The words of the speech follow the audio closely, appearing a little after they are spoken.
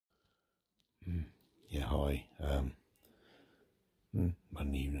Yeah, hi.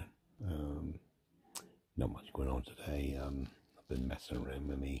 One evening. Not much going on today. I've been messing around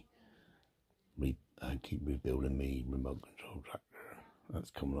with me. I keep rebuilding me remote control tractor.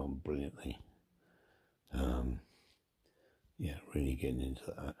 That's coming on brilliantly. Yeah, really getting into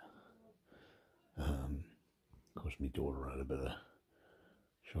that. Of course, my daughter had a bit of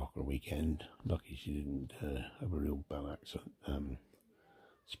shocker weekend. Lucky she didn't have a real bad accident.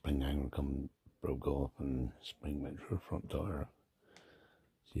 Spring hanger broke off and spring went through her front tire.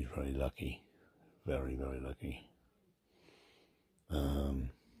 She's very lucky, very, very lucky.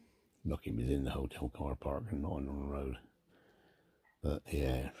 Lucky it was in the hotel car park and not on the road. But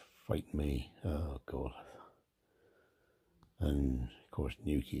yeah, frightened me, oh God. And of course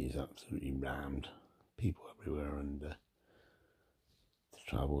Newquay is absolutely rammed, people everywhere, and to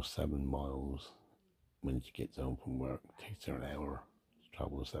travel 7 miles when she gets home from work, it takes her an hour to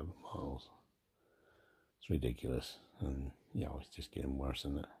travel 7 miles. It's ridiculous, and yeah, it's just getting worse,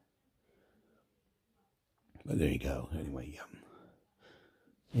 isn't it? But there you go. Anyway,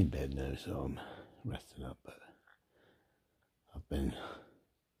 in bed now, so I'm resting up, but I've been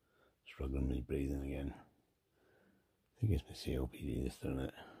struggling with breathing again. I think it's my COPD that's done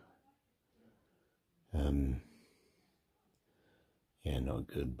it. Yeah, not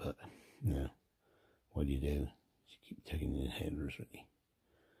good, but you know, what do? You keep taking the inhalers, really.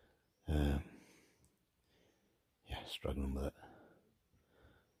 Yeah, struggling with it.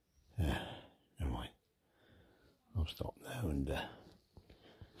 Never mind. I'll stop now and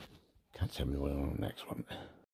catch everyone on the next one.